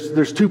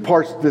 There's two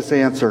parts to this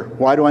answer.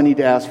 Why do I need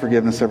to ask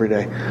forgiveness every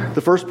day?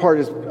 The first part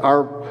is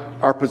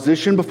our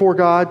position before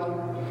God,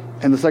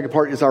 and the second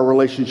part is our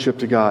relationship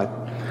to God.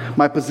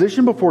 My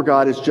position before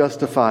God is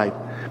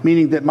justified,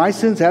 meaning that my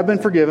sins have been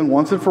forgiven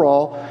once and for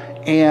all,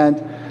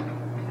 and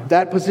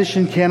that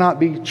position cannot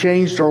be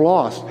changed or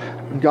lost.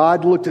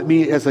 God looked at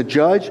me as a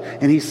judge,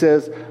 and He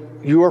says,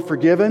 you are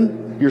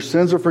forgiven, your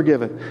sins are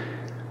forgiven.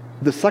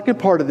 The second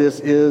part of this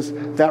is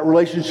that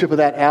relationship of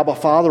that Abba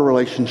Father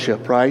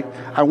relationship, right?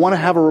 I want to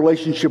have a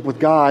relationship with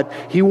God.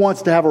 He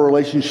wants to have a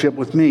relationship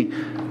with me.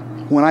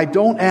 When I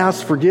don't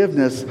ask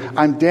forgiveness,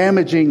 I'm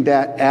damaging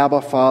that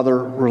Abba Father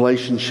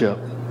relationship.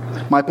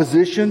 My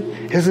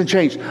position hasn't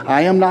changed.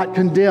 I am not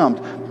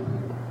condemned.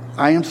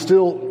 I am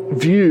still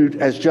viewed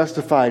as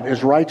justified,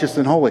 as righteous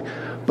and holy.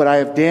 But I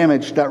have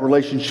damaged that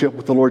relationship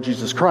with the Lord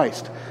Jesus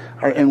Christ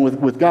and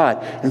with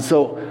God. And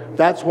so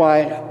that's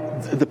why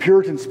the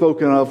Puritans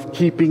spoken of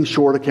keeping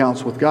short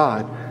accounts with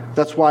God.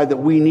 That's why that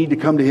we need to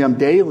come to Him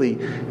daily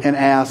and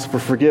ask for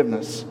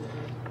forgiveness.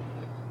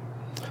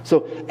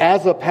 So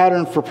as a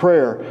pattern for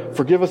prayer,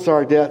 forgive us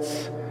our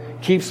debts,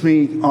 keeps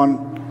me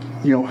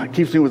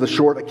with a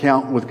short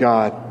account with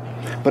God.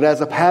 But as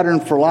a pattern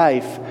for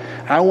life,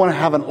 I want to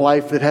have a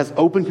life that has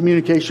open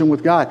communication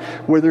with God,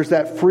 where there's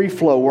that free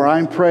flow, where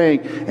I'm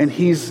praying and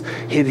He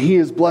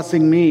is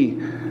blessing me,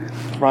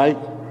 right?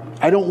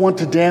 I don't want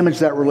to damage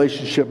that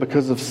relationship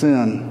because of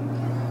sin.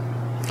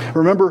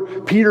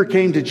 Remember, Peter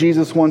came to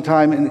Jesus one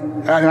time,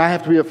 and I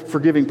have to be a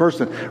forgiving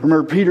person.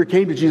 Remember, Peter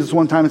came to Jesus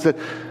one time and said,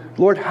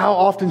 Lord, how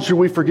often should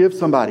we forgive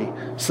somebody?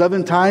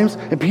 7 times?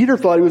 And Peter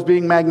thought he was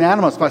being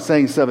magnanimous by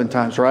saying 7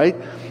 times, right?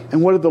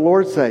 And what did the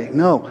Lord say?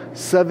 No,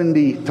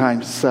 70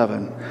 times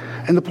 7.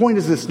 And the point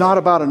is, it's not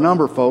about a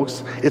number,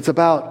 folks. It's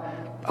about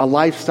a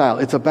lifestyle.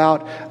 It's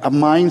about a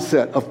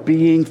mindset of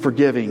being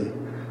forgiving.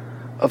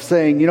 Of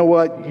saying, you know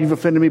what, you've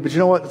offended me, but you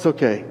know what, it's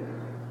okay.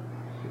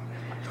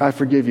 I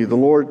forgive you. The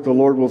Lord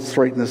will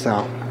straighten this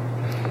out.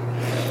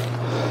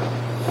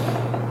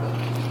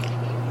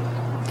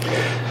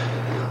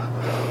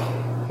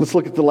 Let's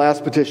look at the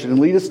last petition. And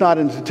lead us not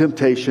into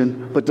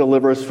temptation, but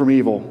deliver us from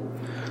evil.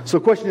 So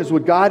the question is,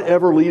 would God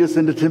ever lead us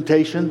into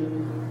temptation?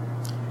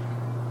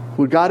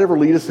 Would God ever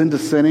lead us into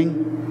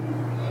sinning?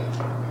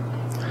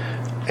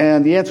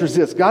 And the answer is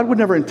this: God would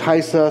never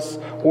entice us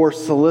or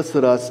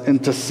solicit us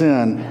into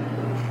sin.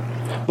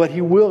 But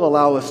He will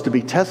allow us to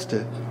be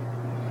tested.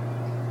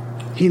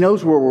 He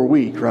knows where we're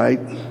weak, right?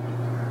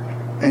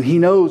 And He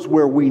knows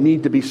where we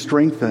need to be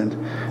strengthened.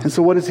 And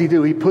so what does He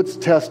do? He puts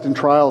tests and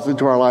trials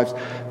into our lives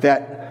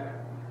that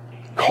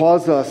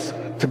cause us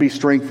to be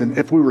strengthened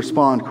if we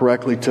respond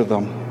correctly to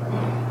them.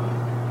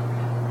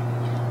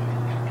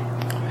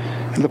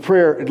 And the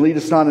prayer, lead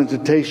us not into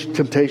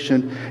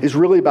temptation, is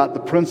really about the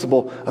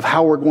principle of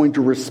how we're going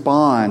to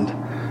respond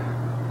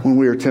when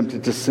we are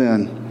tempted to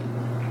sin.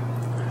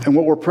 And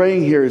what we're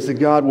praying here is that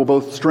God will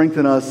both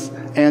strengthen us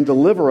and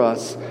deliver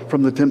us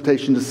from the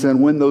temptation to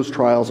sin when those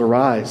trials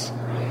arise.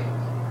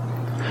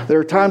 There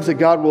are times that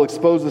God will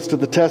expose us to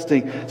the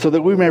testing so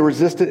that we may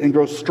resist it and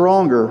grow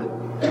stronger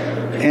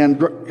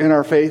and in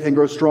our faith and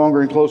grow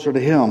stronger and closer to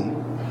Him.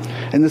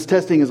 And this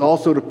testing is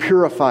also to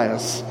purify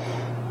us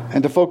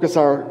and to focus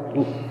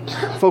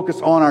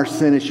on our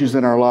sin issues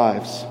in our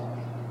lives.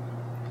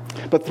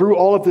 But through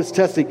all of this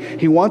testing,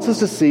 He wants us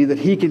to see that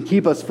He can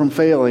keep us from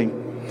failing,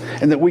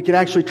 and that we can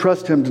actually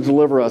trust Him to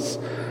deliver us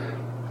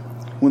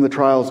when the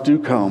trials do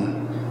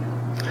come.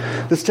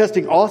 This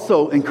testing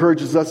also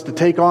encourages us to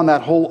take on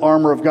that whole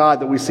armor of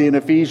God that we see in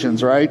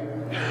Ephesians, right?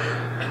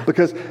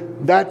 Because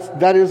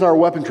that is our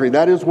weaponry.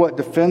 That is what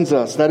defends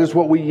us. That is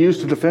what we use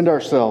to defend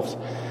ourselves.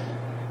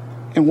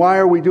 And why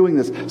are we doing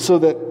this? So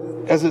that,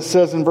 as it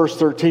says in verse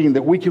 13,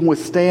 that we can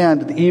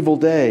withstand the evil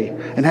day,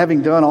 and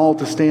having done all,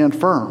 to stand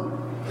firm.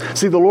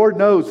 See, the Lord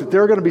knows that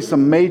there are going to be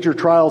some major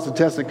trials and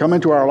tests that come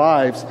into our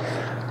lives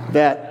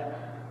that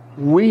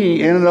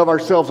we, in and of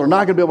ourselves, are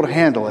not going to be able to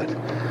handle it.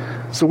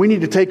 So we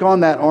need to take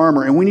on that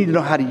armor, and we need to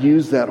know how to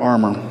use that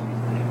armor.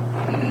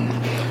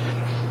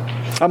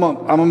 I'm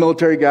a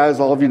military guy, as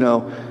all of you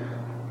know.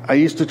 I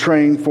used to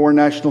train foreign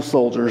national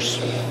soldiers.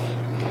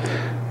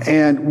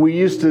 And we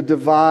used to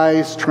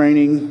devise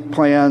training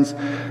plans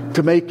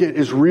to make it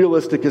as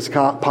realistic as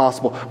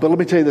possible. But let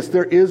me tell you this,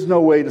 there is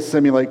no way to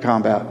simulate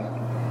combat.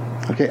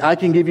 Okay, I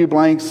can give you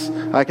blanks.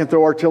 I can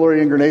throw artillery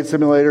and grenade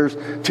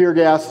simulators, tear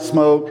gas,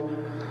 smoke.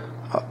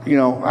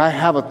 I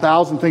have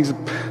 1,000 things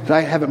that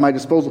I have at my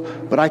disposal,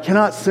 but I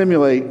cannot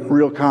simulate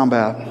real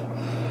combat.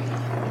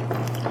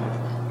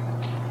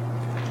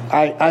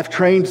 I've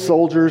trained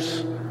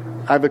soldiers.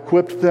 I've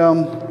equipped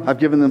them. I've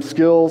given them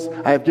skills.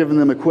 I have given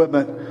them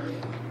equipment.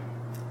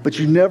 But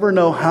you never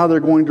know how they're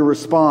going to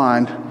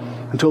respond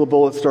until the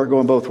bullets start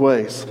going both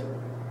ways.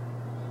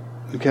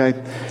 Okay?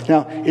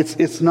 Now,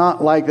 it's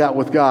not like that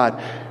with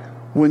God.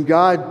 When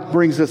God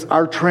brings us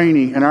our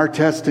training and our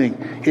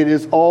testing, it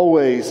is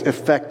always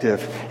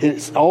effective.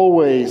 It's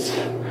always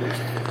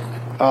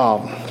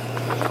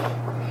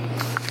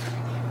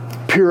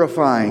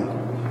purifying.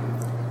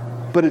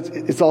 But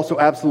it's also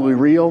absolutely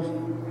real.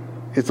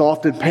 It's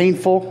often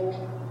painful,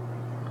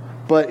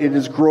 but it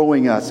is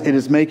growing us. It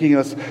is making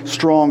us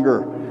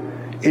stronger.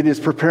 It is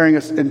preparing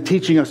us and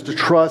teaching us to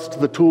trust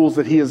the tools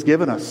that He has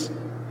given us.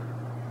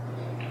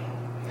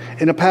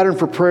 In a pattern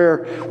for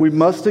prayer, we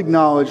must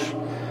acknowledge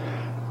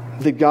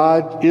that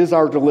God is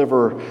our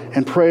deliverer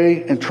and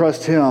pray and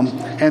trust Him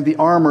and the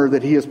armor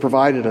that He has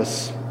provided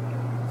us.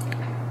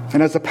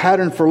 And as a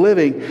pattern for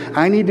living,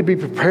 I need to be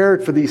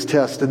prepared for these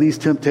tests and these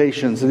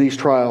temptations and these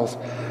trials.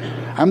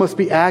 I must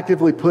be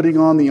actively putting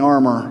on the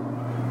armor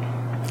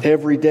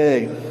every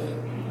day.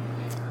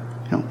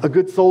 A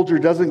good soldier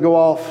doesn't go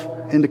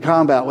off into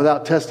combat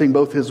without testing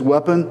both his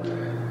weapon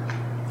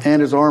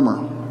and his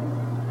armor.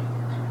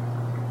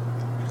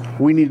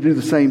 We need to do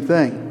the same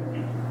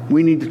thing.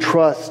 We need to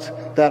trust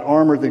that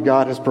armor that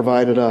God has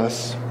provided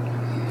us.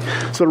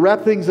 So to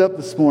wrap things up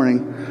this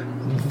morning,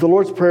 the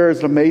Lord's Prayer is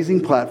an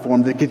amazing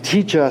platform that can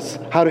teach us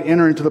how to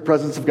enter into the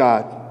presence of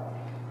God.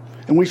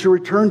 And we should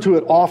return to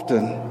it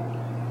often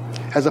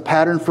as a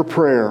pattern for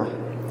prayer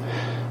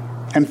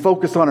and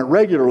focus on it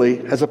regularly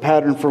as a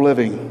pattern for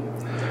living.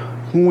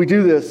 When we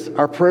do this,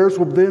 our prayers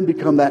will then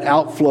become that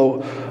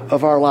outflow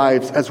of our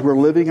lives as we're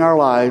living our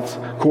lives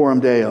coram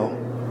Deo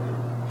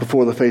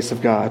before the face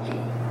of God.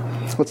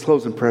 Let's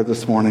close in prayer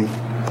this morning.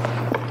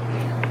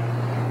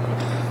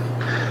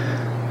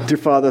 Dear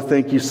Father,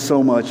 thank you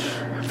so much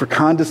for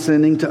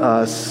condescending to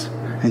us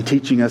and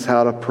teaching us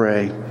how to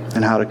pray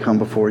and how to come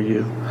before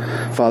you.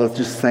 Father,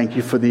 just thank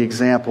you for the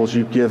examples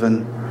you've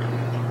given.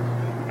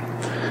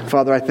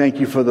 Father, I thank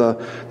you for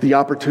the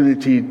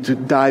opportunity to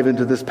dive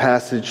into this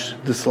passage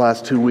this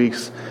last 2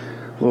 weeks.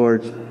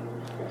 Lord,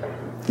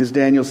 as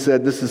Daniel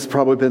said, this has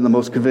probably been the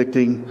most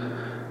convicting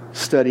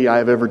study I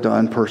have ever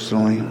done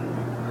personally.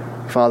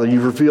 Father,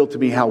 you've revealed to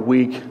me how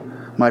weak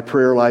my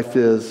prayer life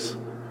is.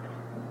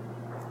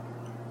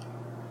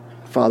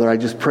 Father, I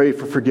just pray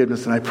for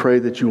forgiveness, and I pray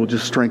that you will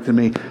just strengthen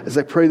me. As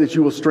I pray that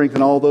you will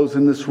strengthen all those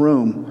in this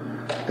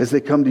room as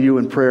they come to you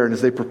in prayer and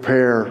as they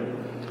prepare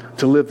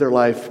to live their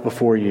life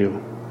before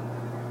you.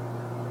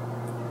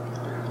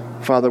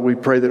 Father, we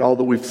pray that all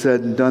that we've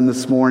said and done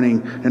this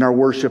morning in our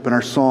worship and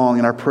our song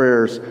and our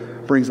prayers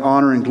brings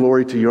honor and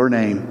glory to your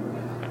name.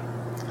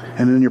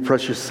 And in your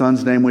precious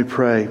Son's name we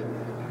pray.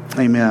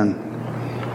 Amen.